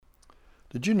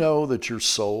Did you know that your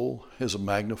soul is a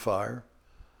magnifier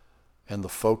and the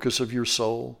focus of your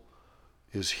soul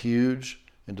is huge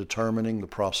in determining the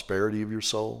prosperity of your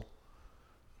soul?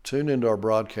 Tune into our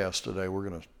broadcast today. We're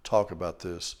going to talk about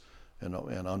this and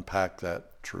unpack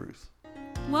that truth.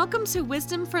 Welcome to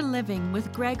Wisdom for Living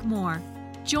with Greg Mohr.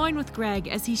 Join with Greg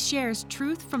as he shares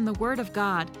truth from the Word of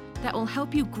God that will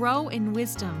help you grow in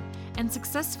wisdom and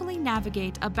successfully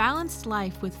navigate a balanced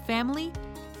life with family,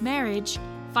 marriage,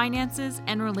 finances,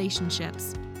 and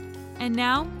relationships. And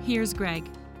now, here's Greg.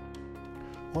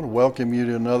 I want to welcome you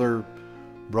to another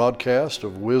broadcast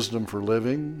of Wisdom for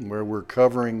Living, where we're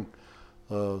covering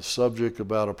a subject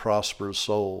about a prosperous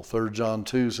soul. 3 John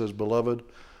 2 says, "Beloved,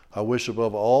 I wish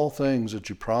above all things that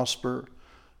you prosper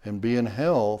and be in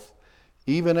health,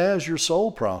 even as your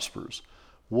soul prospers."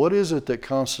 What is it that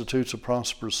constitutes a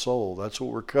prosperous soul? That's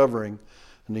what we're covering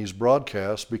in these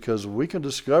broadcasts, because if we can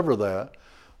discover that,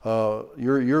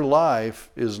 your life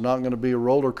is not going to be a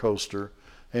roller coaster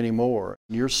anymore.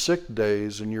 Your sick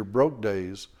days and your broke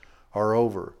days are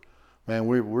over. Man,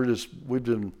 we've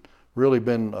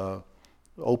been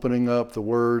opening up the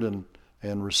Word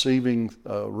and receiving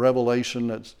revelation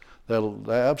that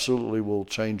absolutely will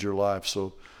change your life.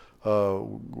 So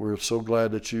we're so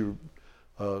glad that you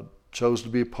chose to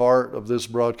be a part of this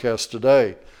broadcast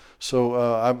today. So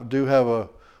I do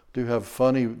have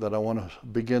funny that I want to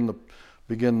begin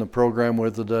the program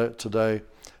with today.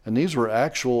 And these were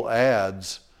actual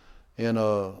ads in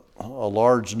a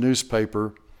large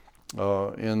newspaper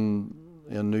in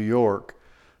New York.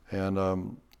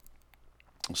 And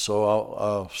so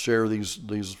I'll share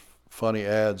these funny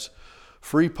ads.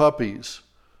 Free puppies,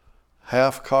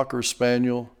 half Cocker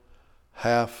Spaniel,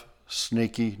 half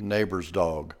sneaky neighbor's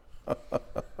dog.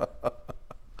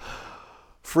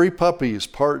 Free puppies,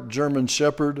 part German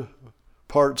Shepherd,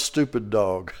 part stupid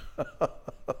dog.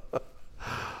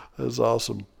 That's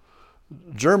awesome.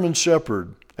 German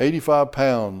Shepherd, 85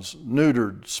 pounds,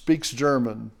 neutered, speaks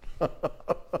German.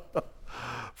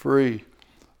 Free.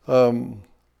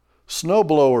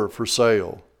 Snowblower for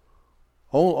sale.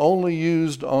 Only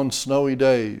used on snowy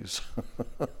days.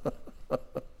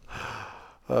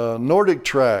 Nordic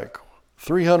Track,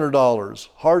 $300,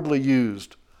 hardly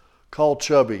used. Call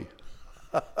Chubby.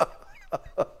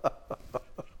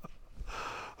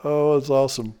 Oh, that's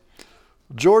awesome.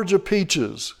 Georgia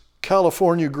Peaches,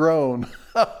 California grown.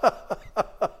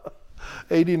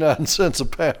 89 cents a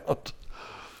pound.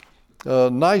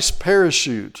 Nice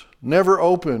parachute, never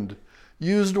opened,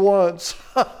 used once.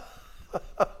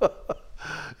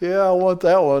 Yeah, I want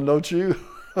that one, don't you?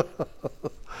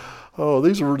 Oh,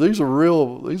 these are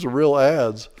real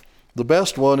ads. The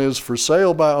best one is for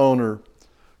sale by owner.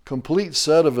 Complete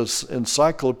set of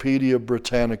Encyclopedia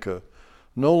Britannica.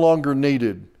 No longer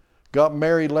needed. Got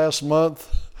married last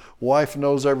month. Wife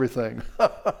knows everything.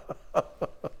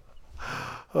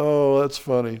 Oh, that's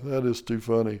funny. That is too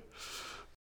funny.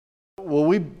 Well,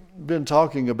 we've been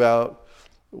talking about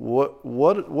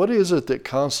what is it that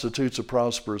constitutes a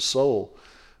prosperous soul?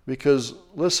 Because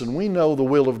listen, we know the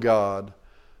will of God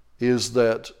is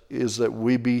that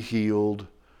we be healed,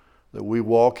 that we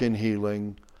walk in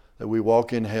healing, that we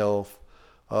walk in health.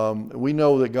 We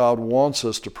know that God wants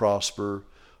us to prosper.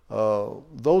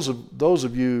 Those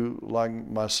of you like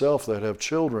myself that have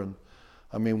children,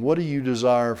 I mean, what do you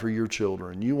desire for your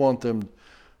children? You want them,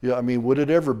 would it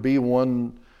ever be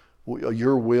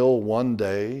your will one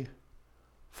day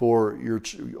for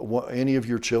any of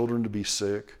your children to be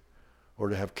sick or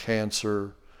to have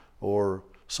cancer or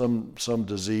some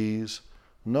disease?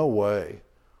 No way.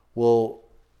 Well,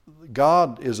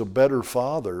 God is a better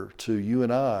father to you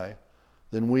and I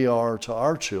than we are to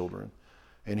our children.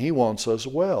 And He wants us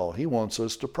well. He wants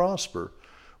us to prosper.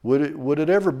 Would it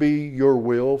ever be your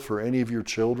will for any of your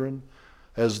children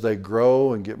as they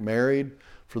grow and get married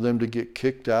for them to get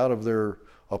kicked out of their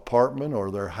apartment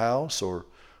or their house, or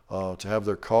to have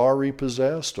their car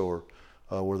repossessed, or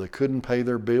where they couldn't pay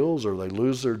their bills or they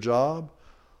lose their job?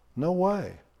 No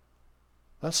way.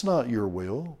 That's not your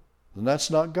will, and that's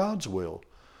not God's will.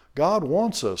 God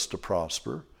wants us to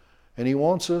prosper, and He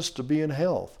wants us to be in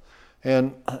health.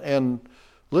 And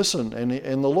listen,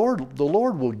 and the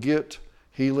Lord will get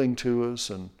healing to us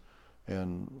and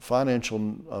financial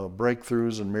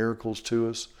breakthroughs and miracles to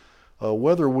us,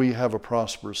 whether we have a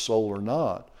prosperous soul or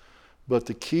not. But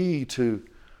the key to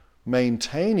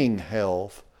maintaining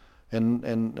health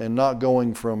and not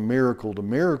going from miracle to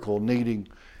miracle, needing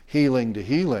healing to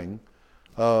healing,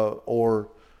 or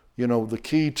the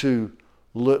key to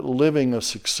living a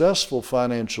successful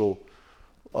financial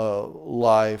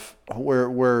life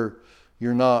where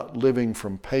you're not living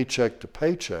from paycheck to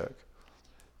paycheck,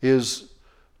 is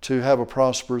to have a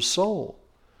prosperous soul.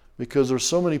 because there's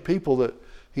so many people that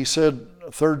he said,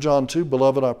 3 John 2,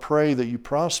 beloved, I pray that you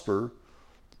prosper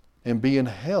and be in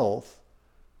health,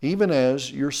 even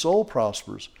as your soul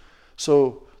prospers.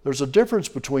 So there's a difference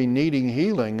between needing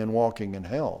healing and walking in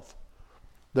health.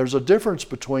 There's a difference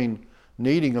between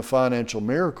needing a financial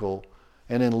miracle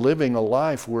and in living a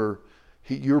life where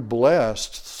you're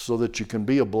blessed so that you can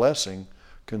be a blessing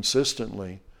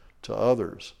consistently to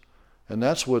others. And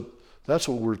that's what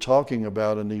we're talking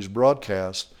about in these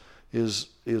broadcasts is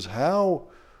how,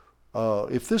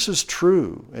 if this is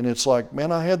true, and it's like,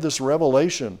 man, I had this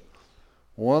revelation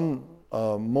one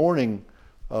morning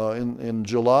in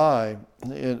July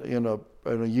in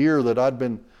a year that I'd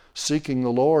been seeking the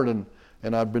Lord, and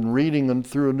I'd been reading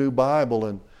through a new Bible,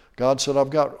 and God said, I've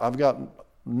got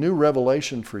new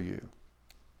revelation for you.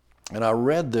 And I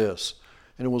read this,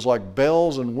 and it was like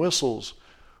bells and whistles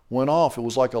went off. It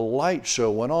was like a light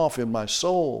show went off in my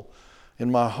soul,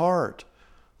 in my heart,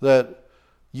 that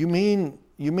you mean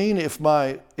if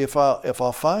I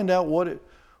find out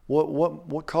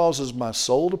what causes my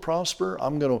soul to prosper,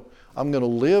 I'm gonna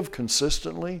live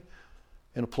consistently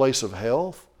in a place of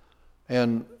health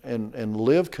and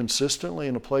live consistently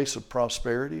in a place of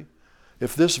prosperity.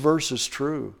 If this verse is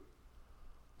true,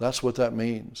 that's what that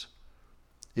means.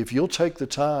 If you'll take the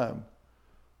time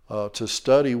to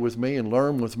study with me and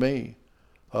learn with me,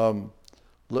 and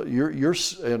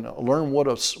learn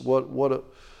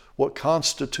what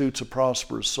constitutes a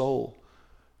prosperous soul,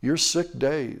 your sick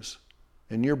days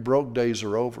and your broke days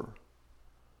are over.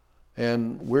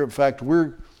 And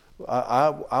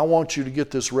I want you to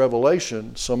get this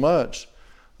revelation so much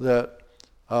that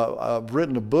I've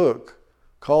written a book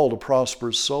called A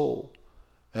Prosperous Soul,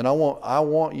 and I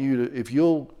want you to, if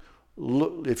you'll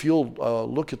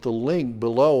look at the link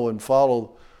below and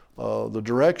follow the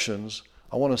directions,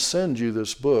 I want to send you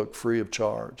this book free of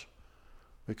charge,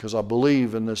 because I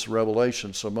believe in this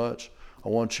revelation so much. I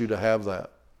want you to have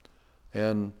that.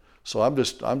 And so I'm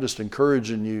just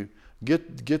encouraging you,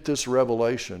 get this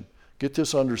revelation, get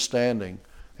this understanding,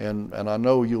 and I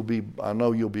know you'll be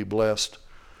blessed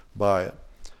by it.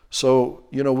 So,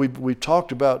 we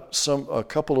talked about a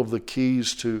couple of the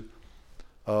keys to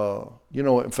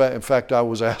in fact, I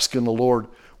was asking the Lord,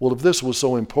 well, if this was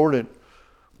so important,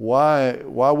 why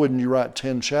wouldn't you write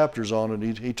 10 chapters on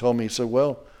it? He told me, he said,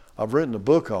 well, I've written a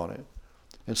book on it.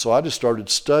 And so I just started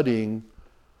studying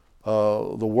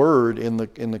the Word in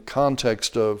the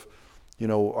context of,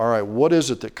 all right, what is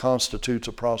it that constitutes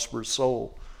a prosperous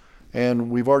soul? And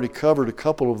we've already covered a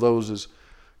couple of those as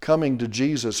coming to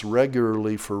Jesus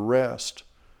regularly for rest.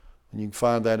 And you can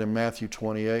find that in Matthew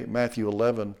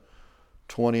 11,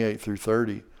 28 through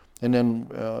 30. And then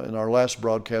in our last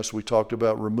broadcast, we talked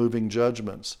about removing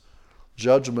judgments.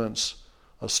 Judgments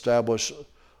establish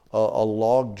a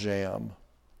log jam,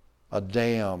 a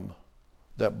dam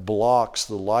that blocks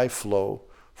the life flow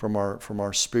from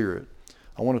our spirit.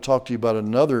 I want to talk to you about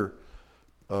another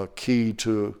key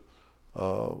to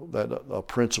a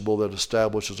principle that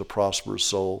establishes a prosperous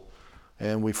soul.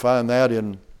 And we find that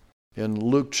in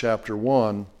Luke chapter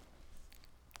 1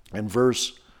 and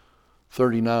verse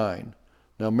 39.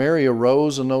 Now Mary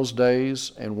arose in those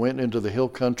days and went into the hill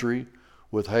country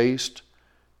with haste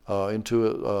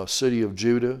into a city of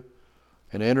Judah,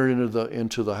 and entered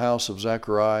into the house of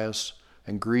Zacharias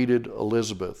and greeted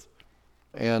Elizabeth.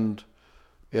 And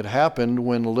it happened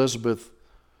when Elizabeth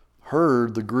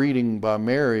heard the greeting by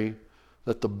Mary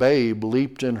that the babe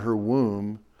leaped in her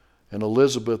womb, and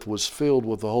Elizabeth was filled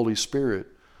with the Holy Spirit.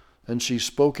 And she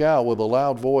spoke out with a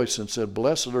loud voice and said,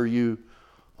 Blessed are you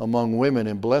among women,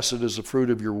 and blessed is the fruit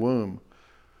of your womb.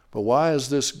 But why is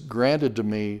this granted to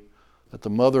me, that the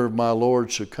mother of my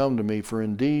Lord should come to me? For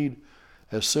indeed,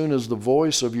 as soon as the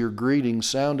voice of your greeting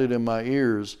sounded in my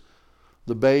ears,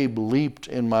 the babe leaped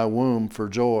in my womb for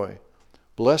joy.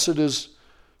 Blessed is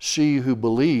she who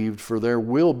believed, for there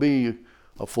will be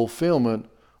a fulfillment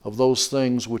of those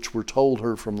things which were told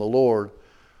her from the Lord.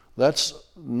 That's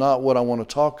not what I want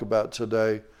to talk about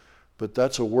today, but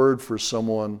that's a word for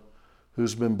someone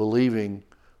who's been believing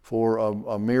for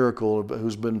a miracle,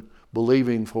 who's been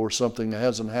believing for something that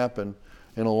hasn't happened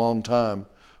in a long time.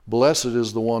 Blessed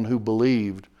is the one who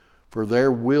believed, for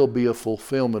there will be a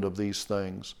fulfillment of these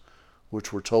things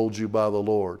which were told you by the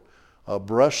Lord.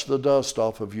 Brush the dust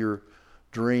off of your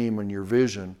dream and your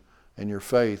vision and your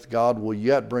faith. God will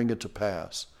yet bring it to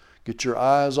pass. Get your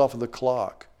eyes off of the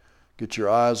clock. Get your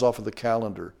eyes off of the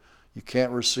calendar. You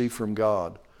can't receive from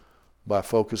God by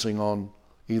focusing on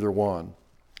either one.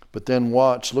 But then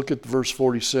look at verse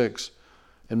 46.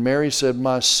 And Mary said,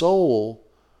 My soul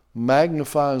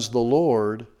magnifies the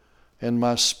Lord, and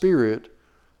my spirit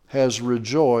has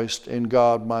rejoiced in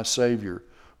God my Savior.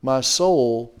 my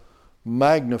soul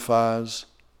magnifies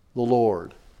the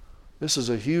Lord. This is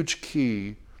a huge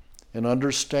key in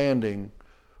understanding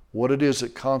what it is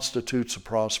that constitutes a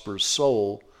prosperous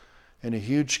soul, and a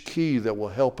huge key that will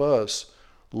help us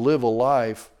live a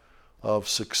life of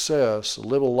success,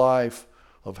 live a life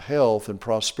of health and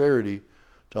prosperity,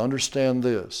 to understand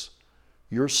this: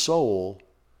 your soul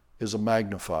is a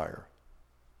magnifier.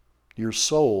 Your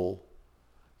soul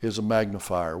is a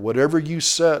magnifier. Whatever you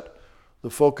set the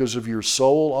focus of your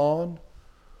soul on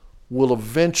will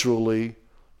eventually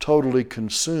totally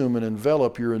consume and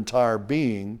envelop your entire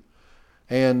being,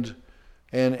 and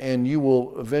you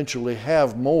will eventually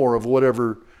have more of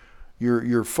whatever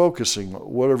you're focusing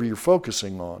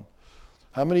on.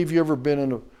 How many of you ever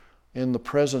been in the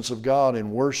presence of God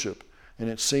in worship and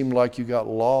it seemed like you got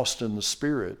lost in the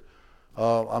Spirit?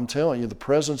 I'm telling you, the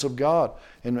presence of God,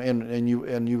 and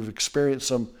you've experienced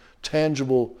some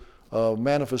tangible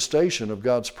manifestation of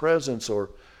God's presence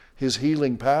or His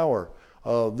healing power.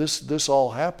 This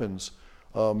all happens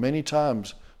many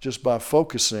times just by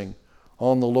focusing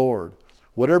on the Lord.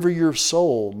 Whatever your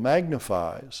soul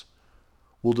magnifies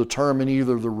will determine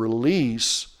either the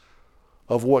release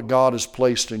of what God has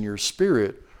placed in your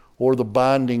spirit or the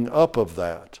binding up of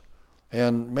that.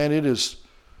 And man, it is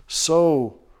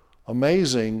so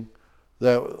amazing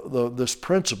that this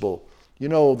principle,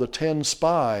 the 10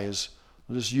 spies,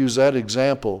 just use that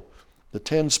example. The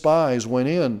 10 spies went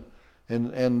in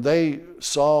and they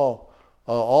saw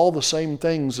all the same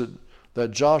things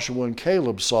that Joshua and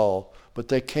Caleb saw, but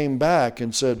they came back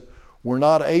and said, we're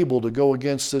not able to go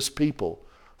against this people,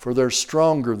 for they're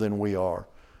stronger than we are.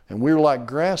 And we're like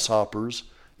grasshoppers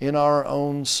in our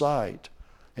own sight.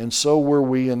 And so were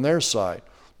we in their sight.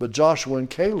 But Joshua and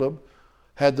Caleb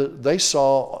they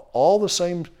saw all the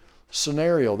same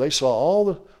scenario. They saw all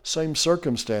the same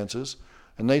circumstances.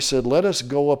 And they said, let us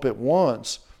go up at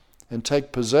once and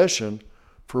take possession,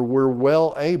 for we're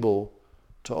well able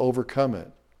to overcome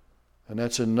it. And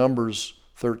that's in Numbers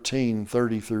 13,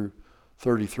 30 through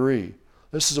 33.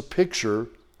 This is a picture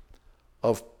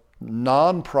of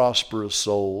non-prosperous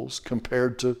souls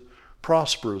compared to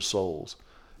prosperous souls.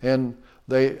 And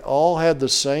they all had the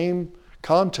same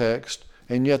context,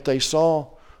 and yet they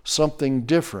saw something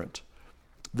different.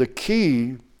 The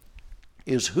key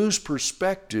is, whose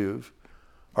perspective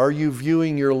are you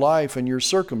viewing your life and your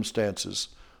circumstances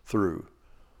through?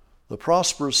 The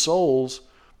prosperous soul's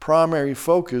primary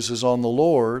focus is on the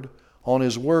Lord, on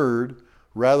His Word,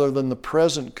 rather than the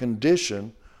present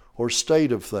condition or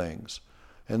state of things.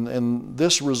 And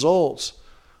this results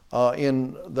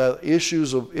in the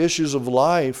issues of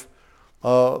life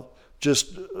are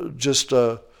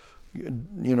dispelled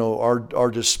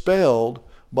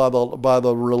by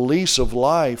the release of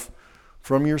life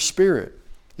from your spirit.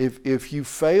 If you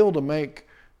fail to make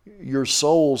your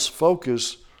soul's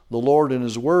focus the Lord and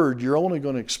His Word, you're only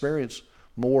going to experience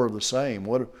more of the same.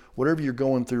 Whatever you're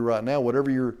going through right now, whatever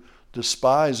you're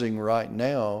despising right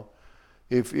now,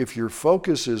 if your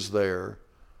focus is there,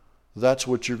 that's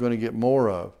what you're going to get more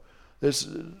of.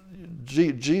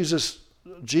 Jesus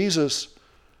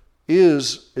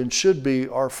is and should be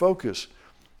our focus.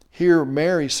 Here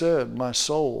Mary said, my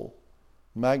soul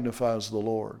magnifies the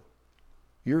Lord.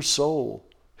 Your soul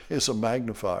is a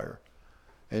magnifier,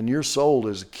 and your soul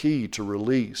is a key to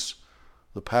release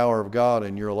the power of God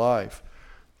in your life.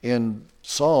 In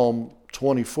Psalm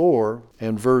 24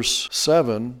 and verse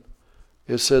 7,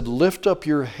 it said, lift up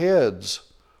your heads,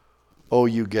 O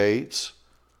you gates,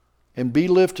 and be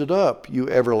lifted up, you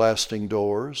everlasting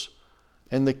doors,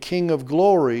 and the King of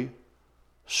glory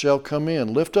shall come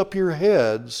in. Lift up your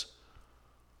heads,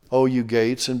 O you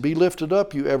gates, and be lifted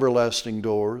up, you everlasting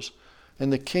doors,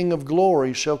 and the King of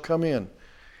glory shall come in.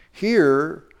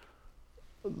 Here,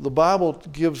 the Bible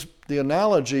gives the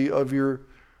analogy of your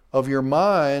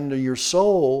mind or your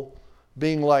soul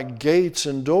being like gates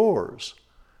and doors.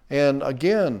 And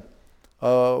again,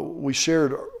 we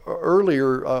shared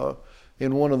earlier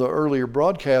in one of the earlier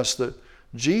broadcasts that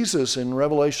Jesus in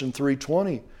Revelation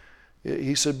 3:20,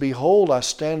 He said, behold, I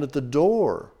stand at the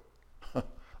door.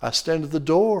 I stand at the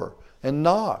door and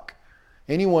knock.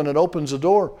 Anyone that opens the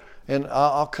door, and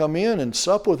I'll come in and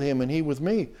sup with him and he with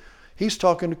me. He's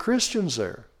talking to Christians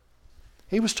there.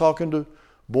 He was talking to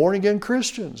born-again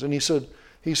Christians. And he said,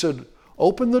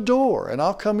 open the door and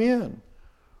I'll come in.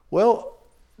 Well,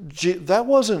 that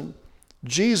wasn't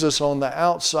Jesus on the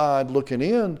outside looking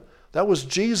in. That was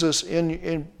Jesus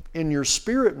in your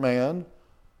spirit, man,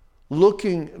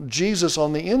 Jesus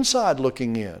on the inside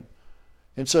looking in,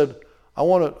 and said, I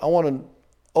want to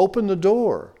open the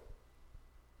door.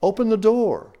 Open the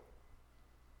door.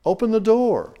 Open the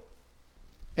door.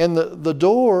 And the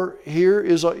door here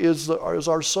is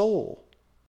our soul.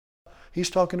 He's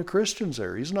talking to Christians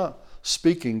there. He's not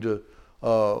speaking to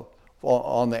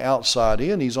on the outside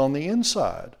in. He's on the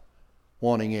inside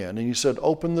wanting in. And he said,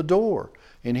 open the door.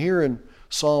 And here in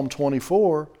Psalm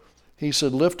 24, he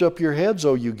said, lift up your heads,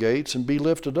 O you gates, and be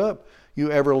lifted up,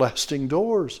 you everlasting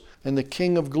doors, and the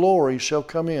King of glory shall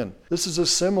come in. This is a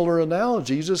similar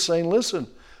analogy. He's just saying, listen,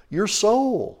 your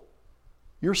soul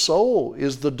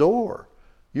is the door.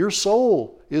 Your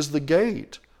soul is the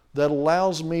gate that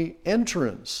allows me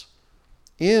entrance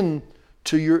into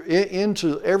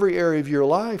every area of your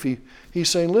life. He's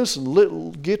saying,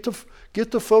 listen,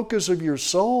 get the focus of your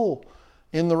soul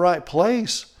in the right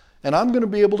place, and I'm going to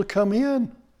be able to come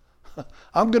in.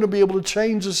 I'm going to be able to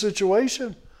change the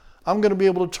situation. I'm going to be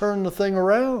able to turn the thing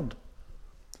around.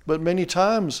 But many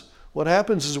times what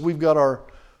happens is we've got our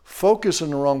focus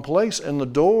in the wrong place, and the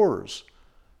doors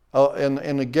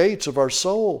and the gates of our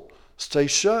soul stay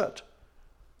shut.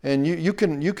 And you get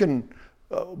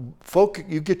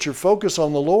your focus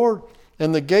on the Lord,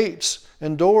 and the gates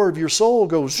and door of your soul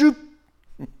go zoop,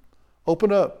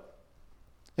 open up.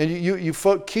 And you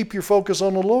keep your focus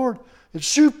on the Lord,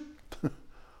 it's zoop.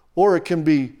 Or it can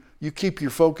be you keep your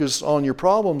focus on your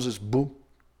problems, it's boom.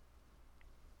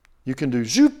 You can do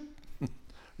zoop.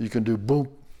 You can do boom.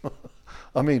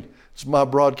 I mean, it's my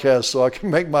broadcast, so I can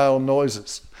make my own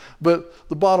noises. But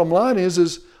the bottom line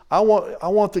is I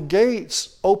want the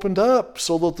gates opened up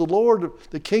so that the Lord,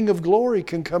 the King of glory,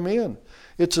 can come in.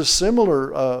 It's a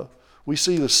similar, we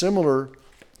see the similar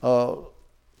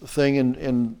thing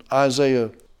in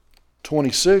Isaiah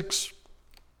 26,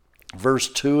 verse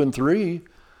 2 and 3.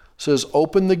 Says,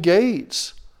 open the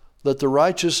gates, that the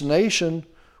righteous nation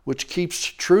which keeps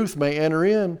truth may enter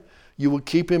in. You will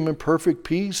keep him in perfect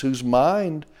peace, whose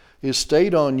mind is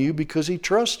stayed on you because he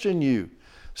trusts in you.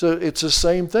 So it's the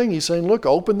same thing. He's saying, look,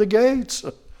 open the gates.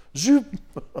 Zoop.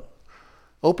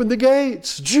 Open the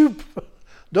gates. Zoop.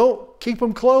 Don't keep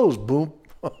them closed. Boom.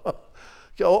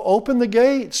 Open the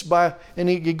gates. And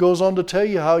he goes on to tell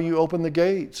you how you open the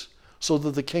gates so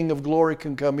that the King of glory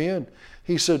can come in.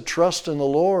 He said, trust in the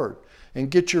Lord and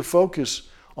get your focus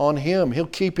on him. He'll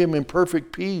keep him in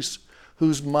perfect peace,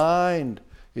 whose mind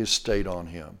is stayed on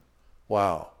him.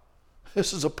 Wow.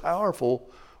 This is a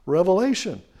powerful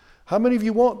revelation. How many of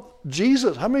you want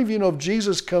Jesus? How many of you know if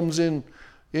Jesus comes in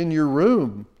your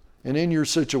room and in your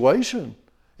situation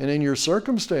and in your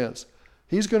circumstance,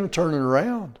 he's going to turn it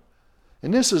around?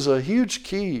 And this is a huge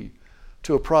key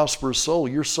to a prosperous soul.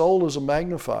 Your soul is a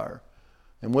magnifier.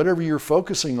 And whatever you're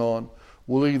focusing on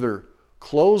will either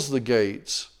close the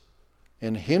gates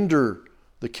and hinder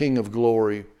the King of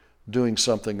glory doing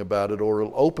something about it, or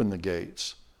it'll open the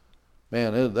gates.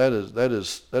 Man,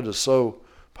 that is so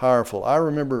powerful. I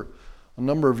remember a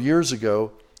number of years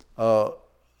ago, I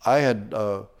had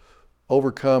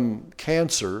overcome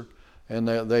cancer, and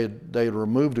they had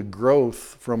removed a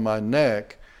growth from my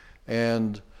neck,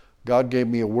 and God gave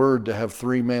me a word to have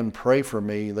 3 men pray for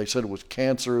me. They said it was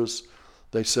cancerous.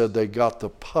 They said they got the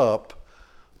pup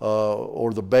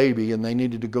or the baby, and they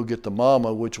needed to go get the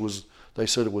mama, which was, they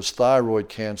said it was thyroid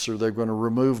cancer. They're going to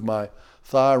remove my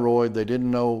thyroid. They didn't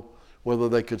know whether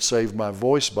they could save my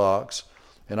voice box.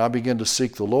 And I began to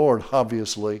seek the Lord,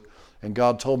 obviously. And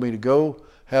God told me to go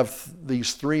have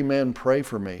these 3 men pray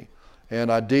for me.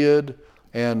 And I did.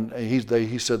 And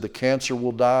he said, the cancer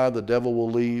will die, the devil will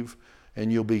leave,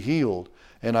 and you'll be healed.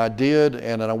 And I did.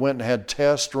 And then I went and had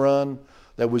tests run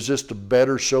that was just to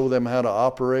better show them how to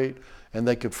operate. And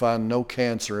they could find no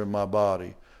cancer in my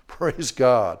body. Praise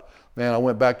God. Man, I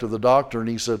went back to the doctor and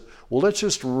he said, well, let's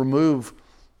just remove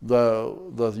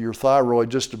your thyroid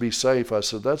just to be safe. I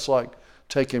said, that's like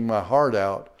taking my heart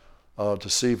out to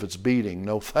see if it's beating.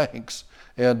 No thanks.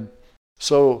 And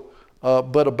so,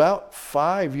 but about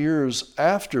 5 years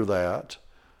after that,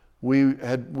 we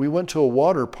went to a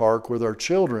water park with our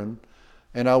children,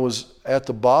 and I was at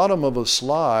the bottom of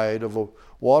a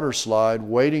water slide,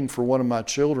 waiting for one of my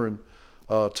children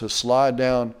to slide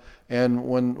down. And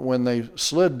when they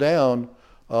slid down,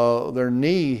 their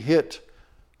knee hit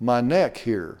my neck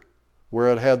here,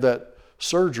 where I'd had that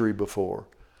surgery before.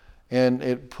 And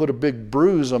it put a big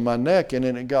bruise on my neck, and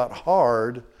then it got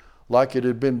hard like it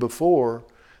had been before.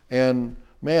 And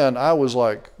man, I was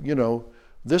like,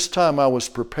 this time I was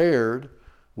prepared.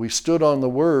 We stood on the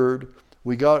Word.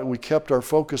 We kept our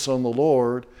focus on the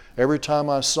Lord. Every time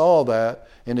I saw that,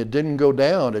 and it didn't go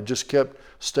down, it just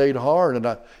stayed hard.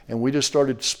 And we just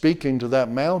started speaking to that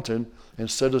mountain.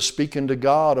 Instead of speaking to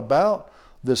God about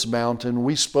this mountain,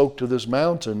 we spoke to this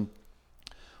mountain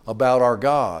about our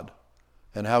God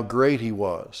and how great He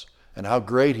was and how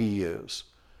great He is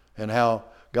and how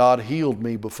God healed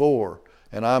me before,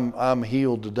 and I'm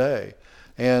healed today.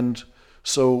 And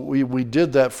so we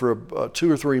did that for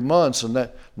 2 or 3 months, and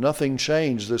that nothing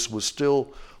changed. This was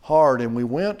still hard, and we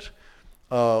went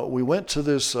to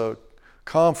this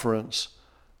conference,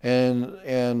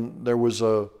 and there was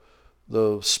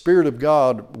the Spirit of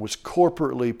God was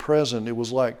corporately present. It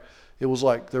was like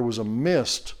there was a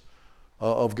mist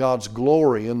of God's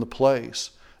glory in the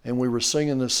place, and we were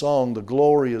singing this song, "The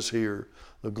glory is here,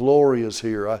 the glory is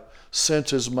here. I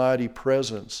sense His mighty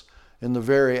presence in the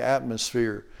very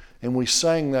atmosphere." And we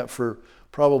sang that for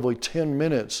probably 10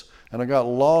 minutes, and I got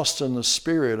lost in the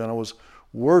Spirit, and I was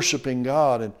worshiping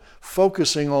God and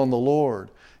focusing on the Lord.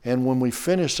 And when we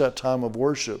finished that time of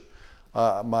worship,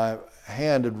 my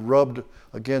hand had rubbed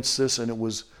against this, and it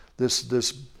was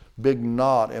this big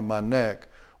knot in my neck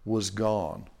was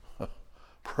gone.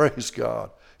 Praise God.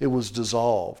 It was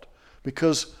dissolved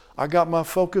because I got my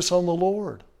focus on the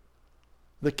Lord.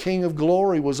 The King of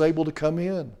Glory was able to come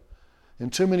in.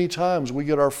 And too many times we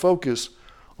get our focus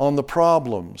on the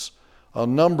problems.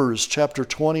 Numbers chapter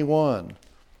 21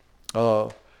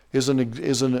 is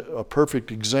a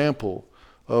perfect example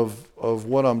of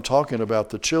what I'm talking about.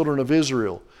 The children of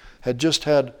Israel had just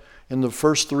had, in the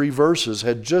first 3 verses,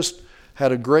 had just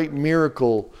had a great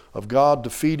miracle of God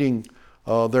defeating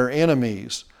their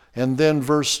enemies. And then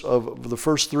the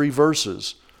first 3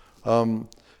 verses,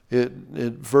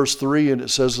 verse 3, and it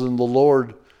says, "And the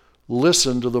Lord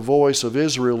listened to the voice of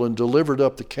Israel and delivered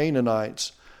up the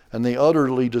Canaanites, and they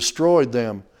utterly destroyed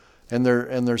them and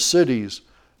their cities."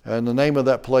 And the name of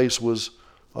that place was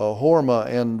Hormah.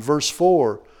 And verse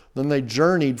 4, "Then they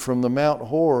journeyed from the Mount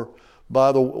Mohr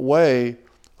by the way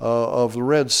of the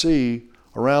Red Sea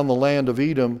around the land of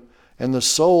Edom, and the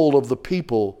soul of the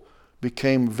people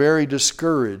became very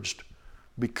discouraged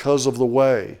because of the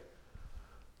way."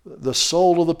 The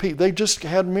soul of the people, they just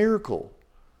had miracle,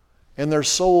 and their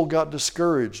soul got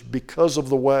discouraged because of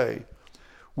the way.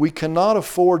 We cannot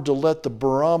afford to let the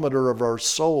barometer of our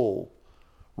soul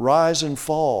rise and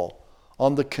fall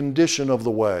on the condition of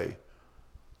the way,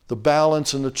 the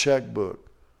balance in the checkbook,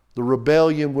 the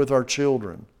rebellion with our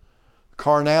children,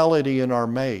 carnality in our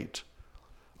mate,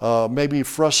 maybe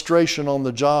frustration on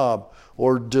the job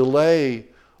or delay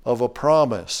of a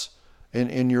promise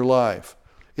in your life.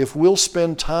 If we'll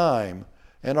spend time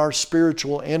and our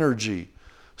spiritual energy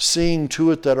seeing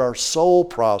to it that our soul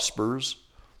prospers,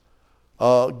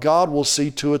 God will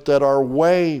see to it that our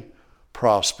way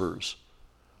prospers.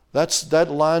 That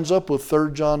lines up with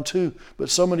 3 John 2. But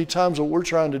so many times what we're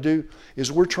trying to do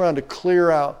is we're trying to clear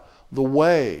out the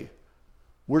way.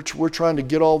 We're trying to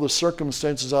get all the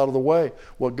circumstances out of the way.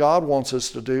 What God wants us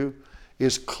to do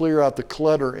is clear out the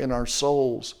clutter in our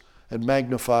souls and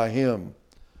magnify Him.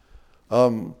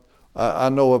 I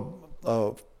know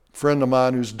a friend of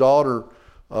mine whose daughter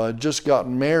had just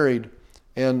gotten married,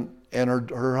 and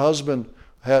her husband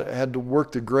had to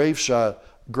work the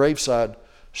graveside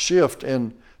shift,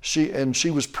 and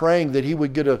she was praying that he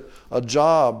would get a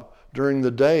job during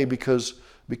the day because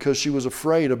she was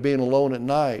afraid of being alone at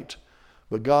night.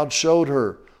 But God showed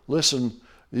her, listen,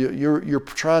 you're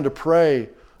trying to pray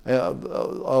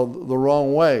the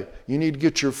wrong way. You need to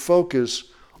get your focus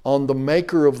on the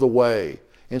maker of the way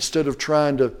instead of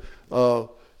trying to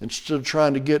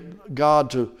get God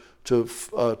to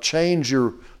change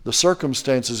the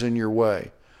circumstances in your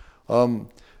way.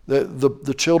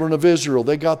 The children of Israel,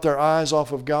 they got their eyes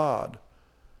off of God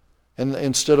and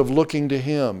instead of looking to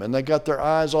Him, and they got their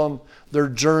eyes on their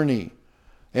journey,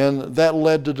 and that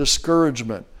led to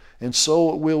discouragement, and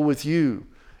so it will with you.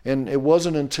 And it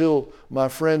wasn't until my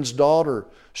friend's daughter,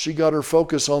 she got her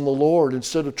focus on the Lord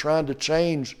instead of trying to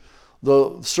change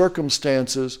the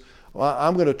circumstances.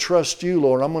 I'm going to trust you,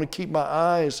 Lord. I'm going to keep my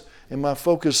eyes and my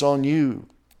focus on you.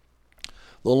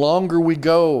 The longer we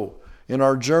go in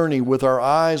our journey with our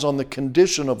eyes on the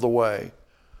condition of the way,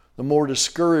 the more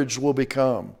discouraged we'll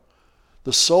become.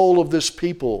 The soul of this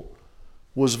people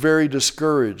was very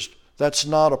discouraged. That's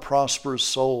not a prosperous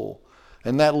soul.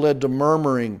 And that led to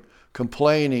murmuring,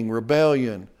 complaining,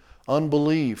 rebellion,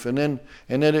 unbelief, and then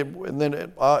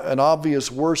an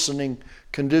obvious worsening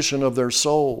condition of their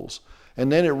souls.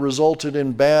 And then it resulted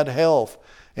in bad health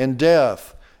and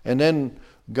death. And then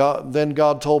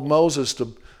God told Moses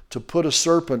to put a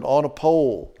serpent on a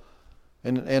pole.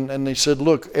 And they said,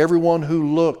 look, everyone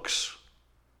who looks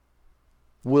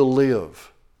will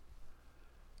live.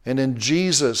 And in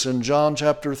Jesus, in John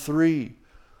chapter 3,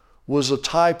 was a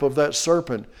type of that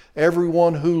serpent.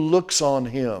 Everyone who looks on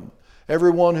Him,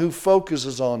 everyone who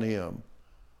focuses on Him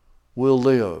will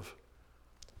live.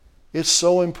 It's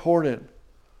so important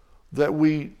that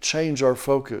we change our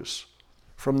focus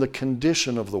from the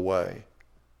condition of the way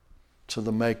to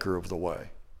the maker of the way.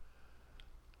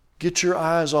 Get your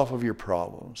eyes off of your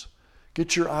problems.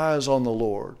 Get your eyes on the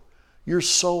Lord. Your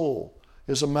soul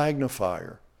is a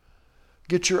magnifier.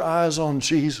 Get your eyes on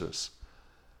Jesus,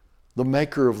 the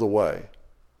maker of the way,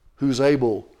 who's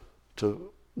able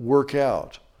to work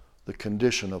out the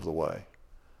condition of the way.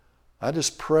 I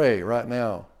just pray right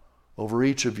now over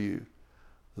each of you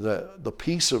that the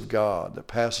peace of God that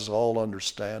passes all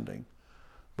understanding,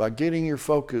 by getting your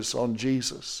focus on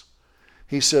Jesus.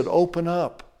 He said, open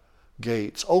up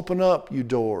gates, open up you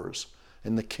doors,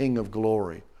 and the King of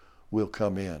glory will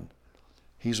come in.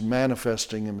 He's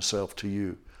manifesting himself to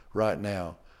you right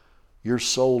now. Your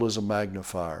soul is a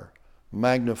magnifier.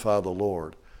 Magnify the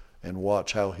Lord and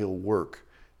watch how he'll work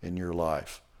in your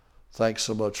life. Thanks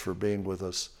so much for being with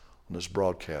us on this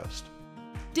broadcast.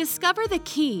 Discover the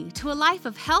key to a life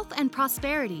of health and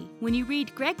prosperity when you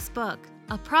read Greg's book,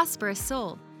 A Prosperous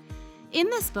Soul. In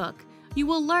this book, you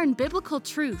will learn biblical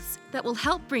truths that will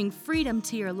help bring freedom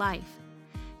to your life.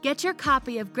 Get your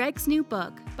copy of Greg's new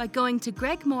book by going to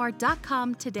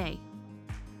gregmohr.com today.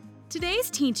 Today's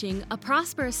teaching, A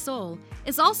Prosperous Soul,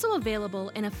 is also available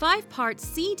in a 5-part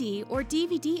CD or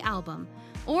DVD album,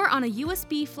 or on a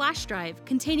USB flash drive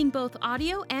containing both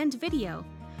audio and video.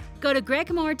 Go to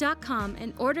gregmohr.com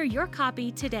and order your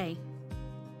copy today.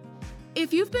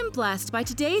 If you've been blessed by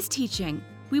today's teaching,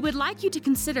 we would like you to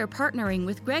consider partnering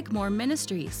with Greg Mohr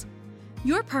Ministries.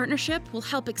 Your partnership will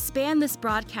help expand this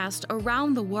broadcast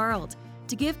around the world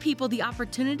to give people the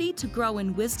opportunity to grow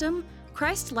in wisdom,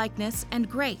 Christ-likeness, and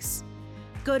grace.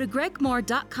 Go to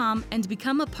gregmohr.com and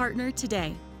become a partner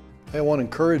today. Hey, I want to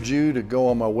encourage you to go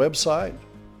on my website,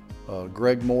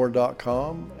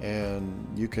 gregmohr.com, and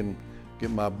you can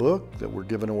get my book that we're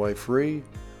giving away free.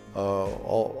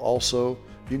 Also,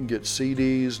 you can get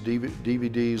CDs,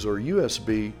 DVDs, or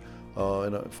USB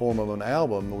in a form of an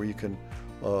album where you can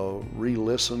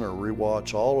re-listen or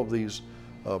re-watch all of these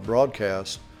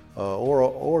broadcasts,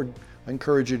 or I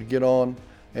encourage you to get on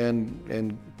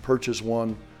and purchase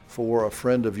one for a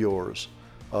friend of yours.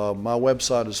 My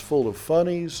website is full of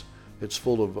funnies, it's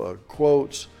full of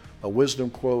quotes, wisdom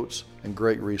quotes, and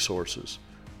great resources.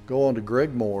 Go on to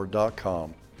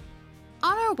gregmohr.com.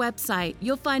 On our website,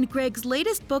 you'll find Greg's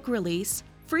latest book release,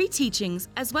 free teachings,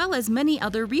 as well as many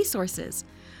other resources.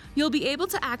 You'll be able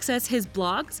to access his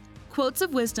blogs, quotes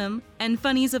of wisdom, and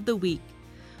funnies of the week.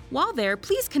 While there,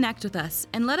 please connect with us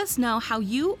and let us know how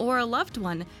you or a loved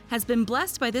one has been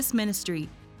blessed by this ministry.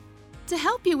 To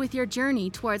help you with your journey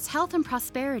towards health and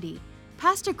prosperity,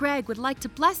 Pastor Greg would like to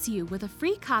bless you with a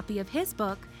free copy of his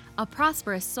book, A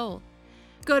Prosperous Soul.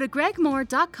 Go to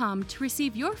gregmohr.com to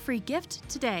receive your free gift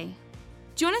today.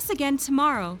 Join us again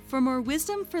tomorrow for more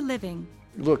wisdom for living.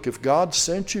 Look, if God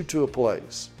sent you to a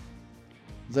place,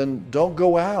 then don't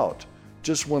go out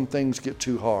just when things get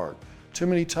too hard. Too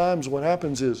many times what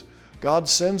happens is God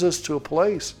sends us to a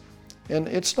place, and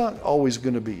it's not always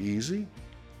going to be easy.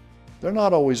 They're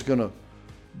not always going to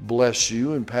bless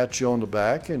you and pat you on the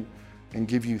back and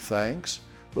give you thanks.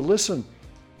 But listen,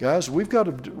 guys, we've got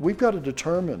to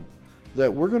determine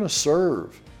that we're going to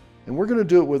serve, and we're going to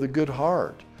do it with a good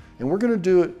heart. And we're going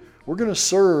to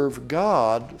serve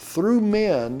God through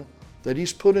men that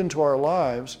He's put into our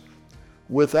lives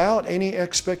without any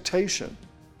expectation.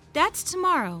 That's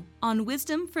tomorrow on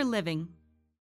Wisdom for Living.